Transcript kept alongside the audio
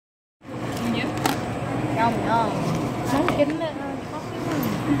Yum, yum. Mom, get in that coffee room.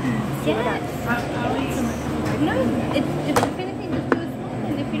 Yes. No, if anything, just do it small.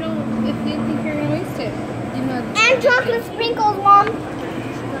 And if you think you're gonna waste it, you know. And chocolate sprinkles, Mom.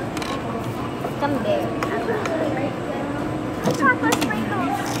 Someday. Chocolate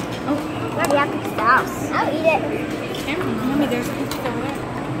sprinkles. Oh, we have to sauce. I'll eat it. Mommy, there's cookies over there.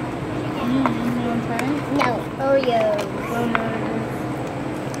 You want to try it? No, Oreos.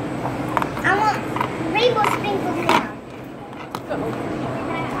 I want rainbow sprinkles now.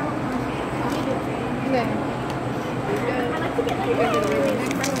 Okay.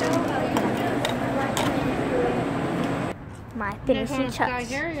 My finishing touch.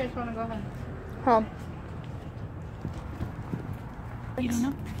 Here, or you just want to go home? Home. You don't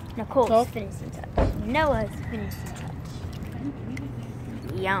know? Nicole's finishing touch. Noah's finishing touch.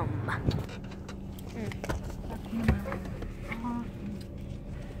 Yum.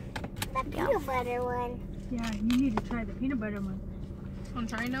 The peanut butter one. Yeah, you need to try the peanut butter one. Want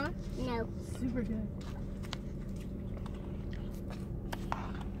to try it, Noah? No. Super good. I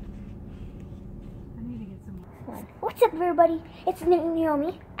need to get some more. What's up, everybody? It's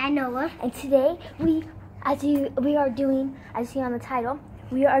Naomi And Noah. and today we are doing, as you see on the title,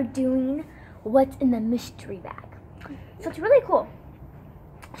 we are doing what's in the mystery bag. So it's really cool.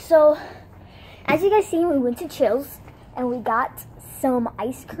 So, as you guys seen, we went to Chills and we got some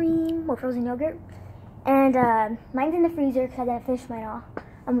ice cream or frozen yogurt. And mine's in the freezer because I didn't finish mine all.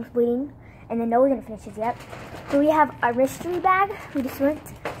 I'm just waiting, and then Noah didn't finish his yet. So we have our mystery bag. We just went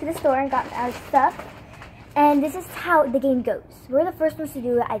to the store and got our stuff. And this is how the game goes. We're the first ones to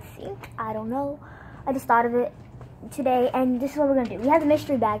do it, I think. I don't know. I just thought of it today, and this is what we're gonna do. We have the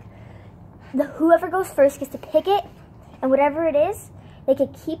mystery bag. Whoever goes first gets to pick it, and whatever it is, they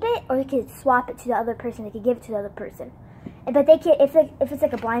could keep it or they could swap it to the other person. They could give it to the other person. But they can, if it's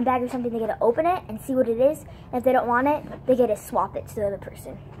like a blind bag or something, they get to open it and see what it is. And if they don't want it, they get to swap it to the other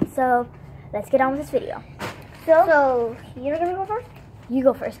person. So let's get on with this video. So you're gonna go first? You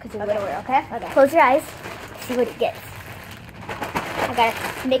go first because you're littler, okay? Okay. Close your eyes. See what it gets. I gotta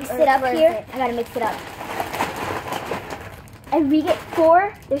mix it up here. I gotta mix it up. And we get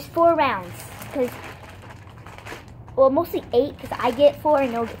 4. There's 4 rounds. Well, mostly 8 because I get 4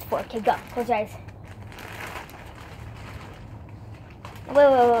 and Noah gets 4. Okay, go. Close your eyes.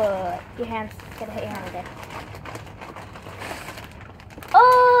 Wait. Your hands. Gotta hit your hand right there.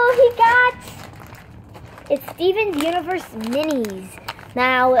 Oh, he got... It's Steven's Universe Minis.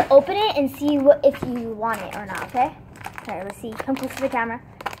 Now, open it and see if you want it or not, okay? Okay, let's see. Come close to the camera.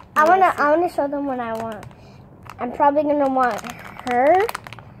 I wanna show them what I want. I'm probably gonna want her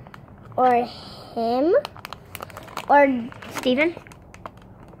or him or Steven?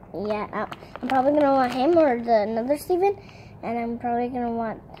 yeah. I'm probably gonna want him or another Steven, and I'm probably gonna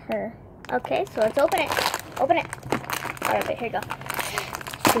want her. Okay, so let's open it. Open it. Alright, here you go.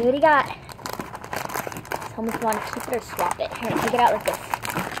 See what he got. Tell me if you want to keep it or swap it. Here, take it out like this.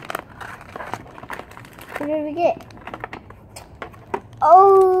 What did we get?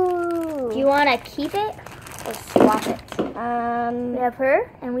 Oh! Do you want to keep it or swap it? We We have her,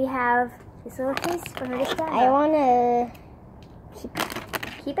 and we have this little case for her to stand I on. wanna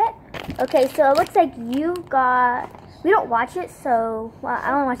Keep it? Okay, so it looks like you got... We don't watch it, so... Well,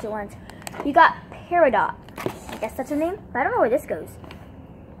 I only watched it once. You got Peridot. I guess that's her name, but I don't know where this goes.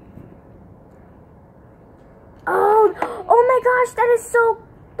 Oh my gosh, that is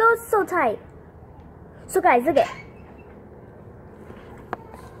so tight. So guys, look at it.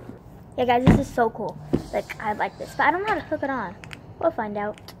 Yeah guys, this is so cool. Like, I like this, but I don't know how to hook it on. We'll find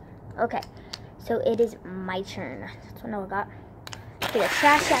out. Okay, so it is my turn. That's what Noah got. Get the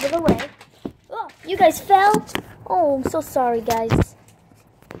trash out of the way. Oh, you guys fell? Oh, I'm so sorry guys.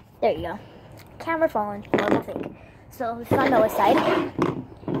 There you go. Camera falling, nothing. So let's on Noah's side.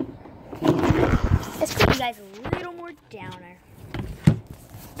 Let's put you guys a little more downer.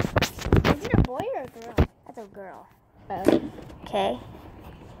 Is it a boy or a girl? That's a girl. Okay.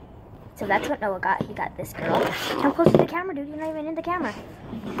 So that's what Noah got. He got this girl. Come close to the camera, dude. You're not even in the camera.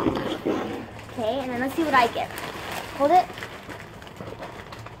 Okay, and then let's see what I get. Hold it.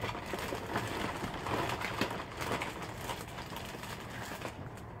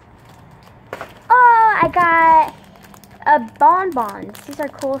 Oh, I got a bonbons. These are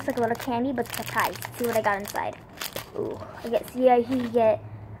cool. It's like a little candy, but it's surprise. See what I got inside. Ooh, I get. See, you get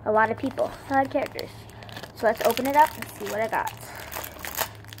a lot of people, a lot of characters. So let's open it up and see what I got.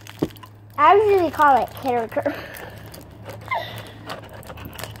 I usually call it character.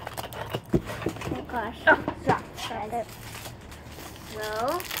 Oh gosh. Oh, stop. So,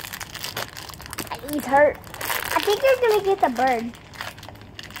 He's hurt. I think you're gonna get the bird.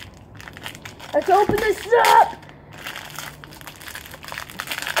 Let's open this up.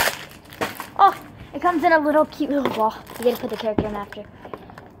 Oh, it comes in a little cute little ball. You gotta put the character in after.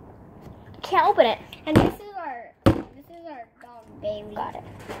 Can't open it. And this is our dog baby. Got it.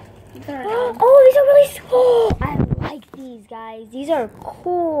 These are our dog. Oh, these are really cool. I like these guys. These are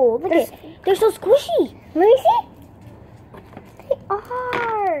cool. Look at they're so squishy. Let me see. They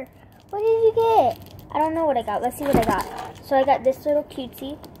are. What did you get? I don't know what I got. Let's see what I got. So I got this little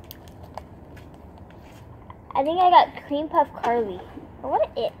cutesy. I think I got Cream Puff Carly. Or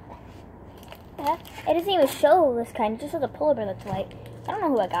what it? Yeah. It doesn't even show this kind. It just shows a polar bear that's white. I don't know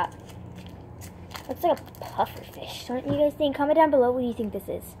who I got. Looks like a puffer fish. Don't you guys think? Comment down below what you think this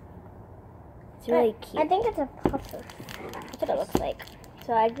is. It's really cute. I think it's a puffer. That's what it looks like.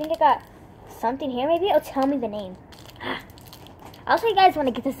 So I think I got something here maybe. Oh, tell me the name. I'll show you guys when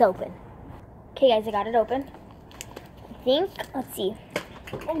I get this open. Okay guys, I got it open. I think, let's see.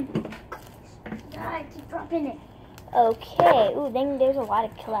 Oh, I keep dropping it. Okay, ooh, then there's a lot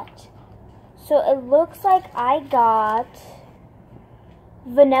to collect. So it looks like I got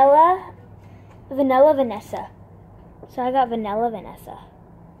Vanilla Vanessa. So I got Vanilla Vanessa.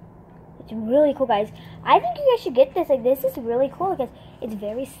 It's really cool, guys. I think you guys should get this. Like, this is really cool because it's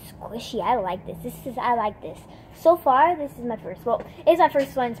very squishy. I like this. I like this. So far, this is my first. Well, it's my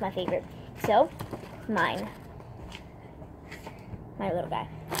first one. It's my favorite. So, mine. My little guy.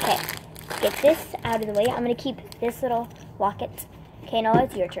 Okay, get this out of the way. I'm going to keep this little locket. Okay, Noah,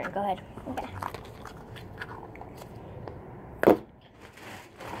 it's your turn. Go ahead. Okay.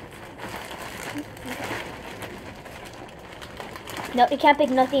 No, you can't pick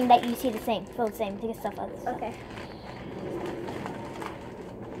nothing that you see the same. Feel the same. Take stuff out of this. Okay.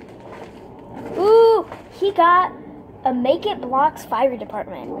 Ooh, he got a Make It Blocks fire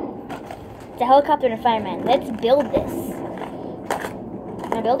department. It's a helicopter and a fireman. Let's build this.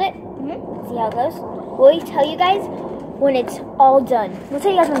 Wanna build it? Mm-hmm. See how it goes? We'll tell you guys when it's all done. We'll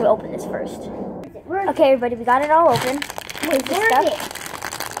tell you guys when we open this first. Okay, everybody, we got it all open. Wait, This where stuff. is it?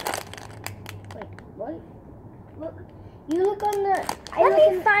 Wait, what? Look. You look on the...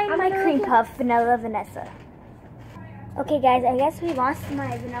 Let me find my cream puff, Vanilla Vanessa. Okay, guys, I guess we lost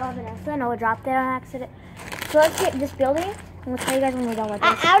my Vanilla Vanessa. No, it dropped it on accident. So let's get this building, and we'll tell you guys when we're done with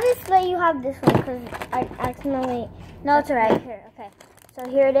this. I'll just let you have this one because I accidentally... No, it's alright. Here, okay. So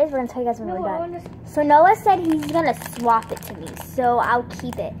here it is. We're going to tell you guys when we're done. So Noah said he's going to swap it to me, so I'll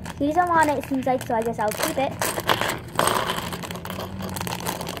keep it. He doesn't want it, it seems like, so I guess I'll keep it.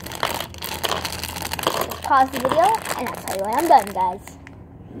 Pause the video, and I'll tell you when I'm done, guys.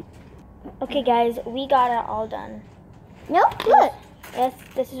 Okay, guys, we got it all done. Nope, look. Yes,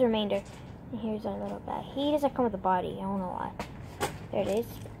 this is remainder. And here's our little guy. He doesn't come with a body. I don't know why. There it is.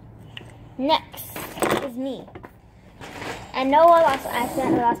 Next is me. And Noah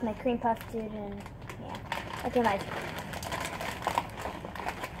accidentally lost my cream puff, dude, and yeah. Okay, my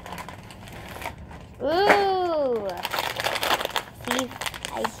ooh. See,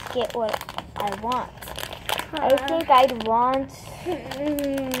 I get what I want. I think I'd want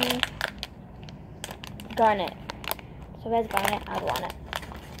Garnet. So if it's Garnet, I'd want it.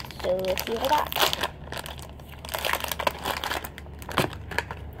 So let's see what I got.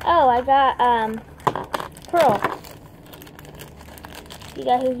 Oh, I got Pearl. You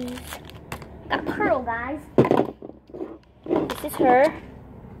guys got Pearl, guys. This is her.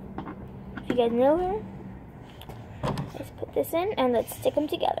 If you guys know her, let's put this in and let's stick them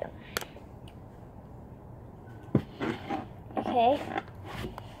together. Okay,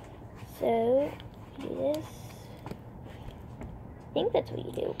 so do this. I think that's what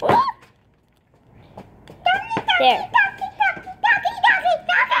you do. There.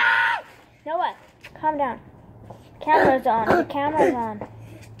 Noah, calm down. Camera's on. The camera's on.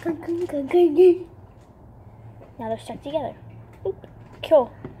 Now they're stuck together. Oop.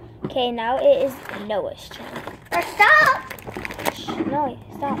 Cool. Okay, now it is Noah's turn. Stop! Shh, no,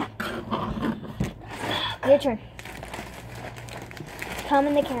 stop. Your turn. Come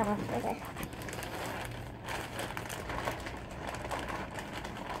in the camera. Okay.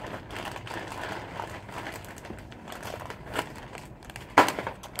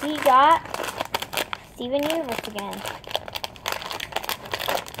 We got Steven Universe again.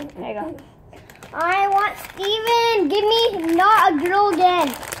 There you go. I want Steven. Give me not a girl again.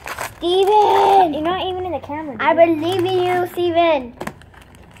 Steven. You're not even in the camera, dude. I believe in you, Steven.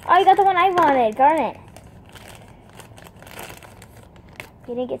 Oh, you got the one I wanted, Garnet.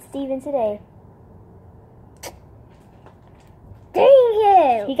 You didn't get Steven today. Dang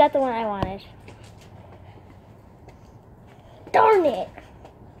you. He got the one I wanted. Darn it.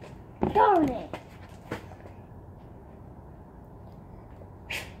 Darn it.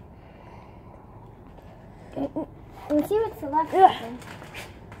 Let's see what's left.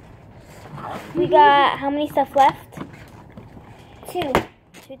 We got how many stuff left? 2.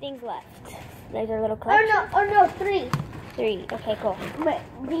 2 things left. There's our little clutch. Or no, 3. 3. Okay, cool. But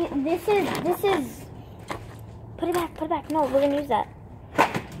this is. Put it back. Put it back. No, we're gonna use that.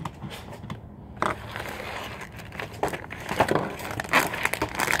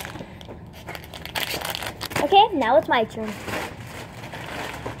 Okay, now it's my turn.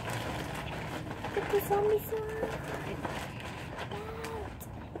 Put this on me, slide.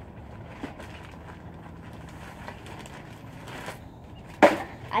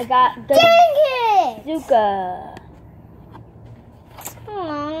 I got the Dang it! Zuka.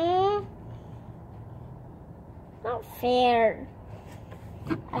 Aww. Not fair.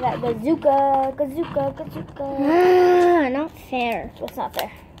 I got Gazooka. Not fair. What's not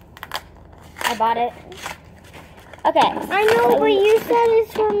fair? I bought it. Okay. I know, but you said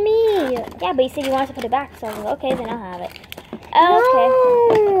it's for me. Yeah, but you said you wanted to put it back, so I was like, okay, then I'll have it. Okay.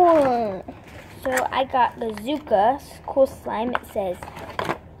 No. So I got Gazooka. Cool slime. It says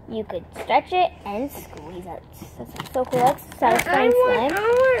you could stretch it and squeeze it. That's so cool. That's satisfying slime.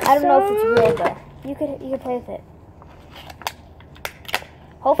 I don't know if it's real, but you could play with it.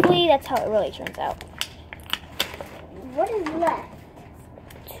 Hopefully that's how it really turns out. What is left?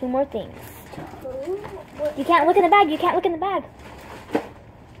 2 more things. You can't look in the bag. You can't look in the bag.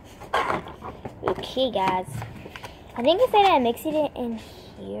 Okay, guys. I think instead of mixing it in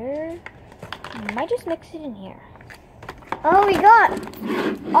here, I might just mix it in here. Oh, we got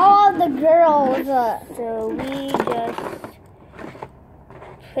all the girls. So we just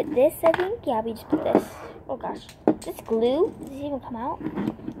put this, I think. Yeah, we just put this. Oh gosh. This glue, does it even come out?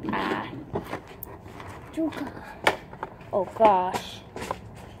 Ah. Oh gosh.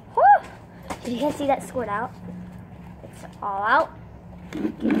 Whew. Did you guys see that squirt out? It's all out.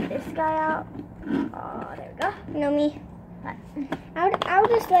 Get this guy out. Oh, there we go. No, me. I'll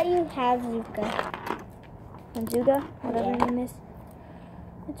just let you have Zuka. Zuga, whatever Yeah. your name is.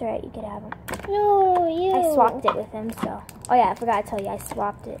 That's alright, you could have him. No, you. I swapped it with him, so. Oh yeah, I forgot to tell you, I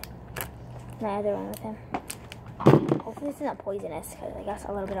swapped it. My other one with him. Hopefully this is not poisonous, because I got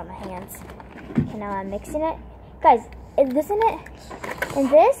a little bit on my hands. Okay, now I'm mixing it. Guys, isn't it? In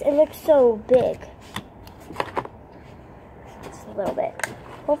this, it looks so big. Just a little bit.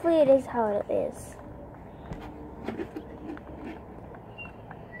 Hopefully it is how it is.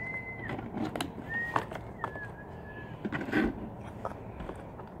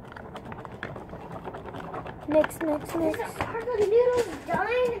 Mix. Are the noodles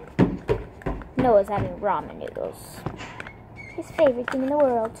done? Noah's having ramen noodles. His favorite thing in the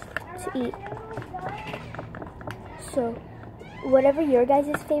world to eat. So, whatever your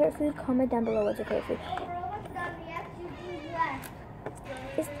guys' favorite food, comment down below what's your favorite food.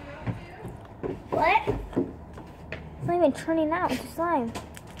 What? It's not even turning out into slime.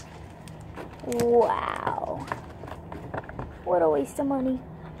 Wow. What a waste of money.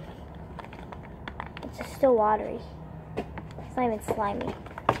 It's just still watery. It's not even slimy.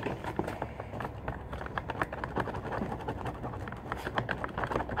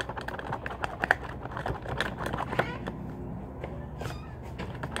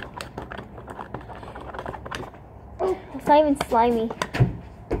 It's not even slimy.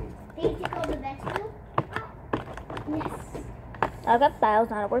 Did you take all the vegetables? Yes. Okay, that was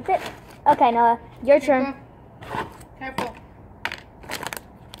not worth it. Okay, Noah, your turn. Careful.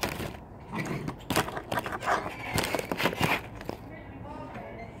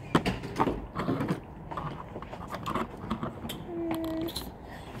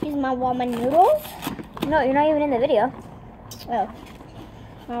 These my ramen noodles. No, you're not even in the video. Oh.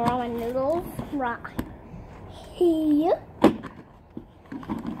 My ramen noodles. Right here.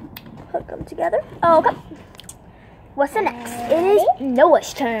 Hook them together. Oh, okay. What's the next? It is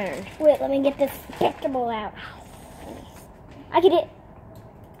Noah's turn. Wait, let me get this vegetable out. I get it.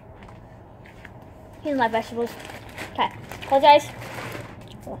 Here's my vegetables. Okay, close your eyes.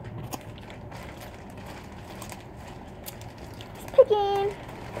 Just picking.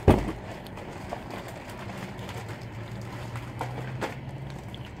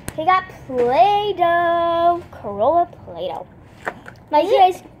 We got Play-Doh. Corolla Play-Doh. Now you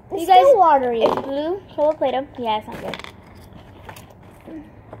guys, It's still watery. it's blue Corolla Play-Doh. Yeah, it's not good.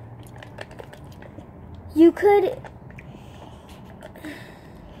 You could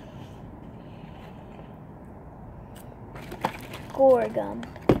Gore gum.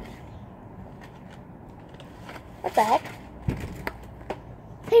 What the heck?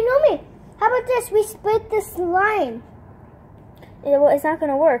 Hey, Nomi, how about this? We split the slime. It's not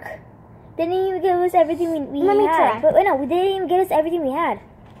gonna work. They didn't even give us everything we Let me had. try. But wait, no, they didn't even give us everything we had.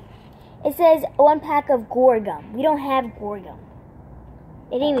 It says 1 pack of Gore Gum. We don't have Gore Gum.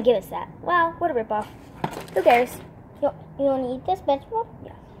 They didn't even give us that. Wow, what a ripoff. Who cares? You want to eat this vegetable?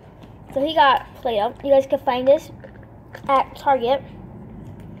 Yeah. So he got Play-Doh. You guys can find this at Target.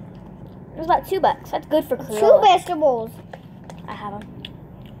 It was about $2. That's good for Cruella. 2 vegetables. I have them.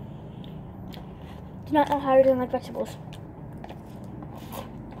 Do not know how to do like vegetables.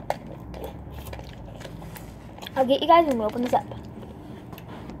 I'll get you guys when we open this up.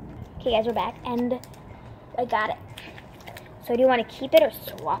 Okay, guys, we're back, and I got it. So do you want to keep it or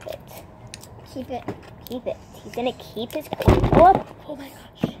swap it? Keep it. Keep it. He's gonna keep his Play-Doh. Oh my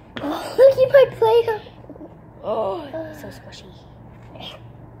gosh. Oh, look at my Play-Doh. Oh, so squishy.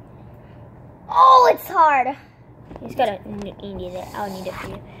 Oh, it's hard. You just gotta need it. I'll need it for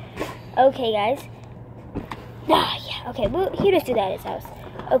you. Okay, guys. Ah, yeah. Okay, well, he just did that at his house.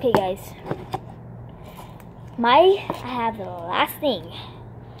 Okay, guys. I have the last thing.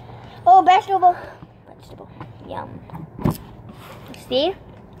 Oh, vegetable. Vegetable. Yum. See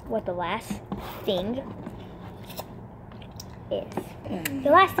what the last thing is. The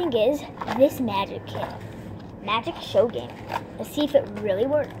last thing is this magic kit. Magic show game. Let's see if it really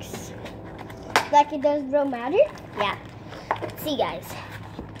works. Like it does real magic? Yeah. Let's see, guys.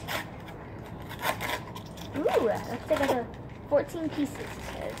 Ooh, looks like a 14 pieces. It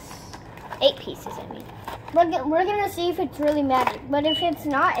says 8 pieces, I mean. We're gonna see if it's really magic. But if it's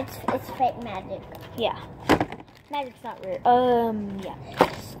not, it's fake magic. Yeah. Magic's not real. Yeah.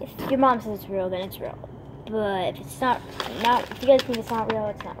 If your mom says it's real, then it's real. But if it's not, if you guys think it's not real,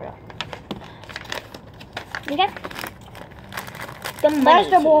 it's not real. Okay? The money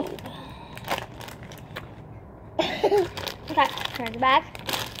Vegetable. tube. Okay, turn it back.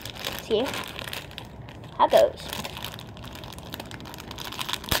 See how it goes.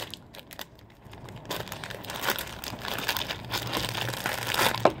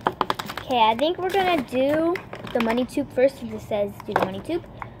 Okay, I think we're gonna do the money tube first, since it says do the money tube.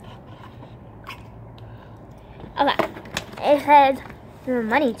 Okay, it says the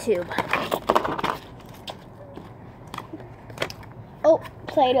money tube. Oh,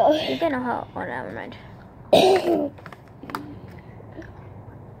 Play-Doh. You don't know how. Oh, never mind.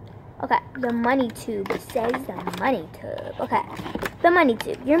 Okay, the money tube. It says the money tube. Okay, the money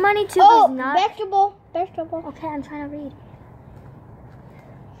tube. Your money tube is not. Vegetable. Vegetable. Okay, I'm trying to read.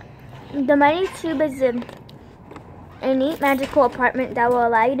 The money tube is a neat magical apartment that will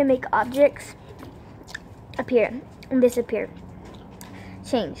allow you to make objects appear and disappear.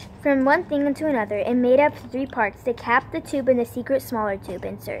 Change from one thing into another, and made up of 3 parts: the cap, the tube, and the secret smaller tube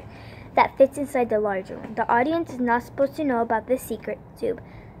insert that fits inside the larger one. The audience is not supposed to know about this secret tube.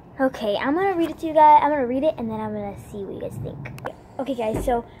 Okay, I'm gonna read it to you guys. I'm gonna read it, and then I'm gonna see what you guys think. Okay, guys,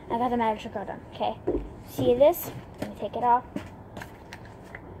 so I got the magic trick done. Okay, see this? Let me take it off.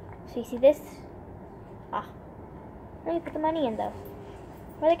 So you see this? Ah, where do you put the money in though?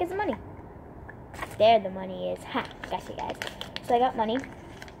 Where the heck is the money? There the money is. Ha, gotcha, guys. So I got money.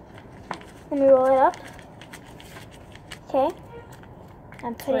 Let me roll it up. Okay.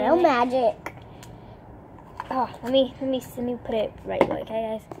 I'm putting Real it. magic. Oh, let me put it right way,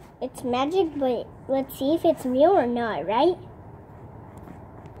 okay, guys? It's magic, but let's see if it's real or not, right?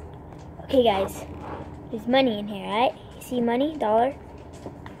 Okay, guys. There's money in here, right? You see money, $1.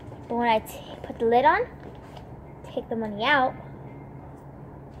 But when I put the lid on, take the money out,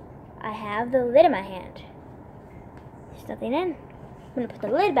 I have the lid in my hand. There's nothing in. I'm gonna put the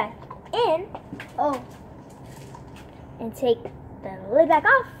lid back in. Oh. And take the lid back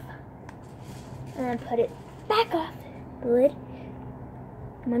off. And then put it back off. The lid.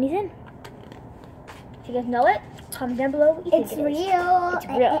 The money's in. If you guys know it, comment down below what you think It's it is. real. It's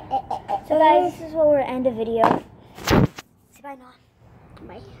real. So guys, this is where we're end the video. Say bye now.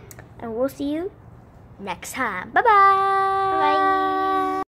 Bye. And we'll see you next time. Bye-bye.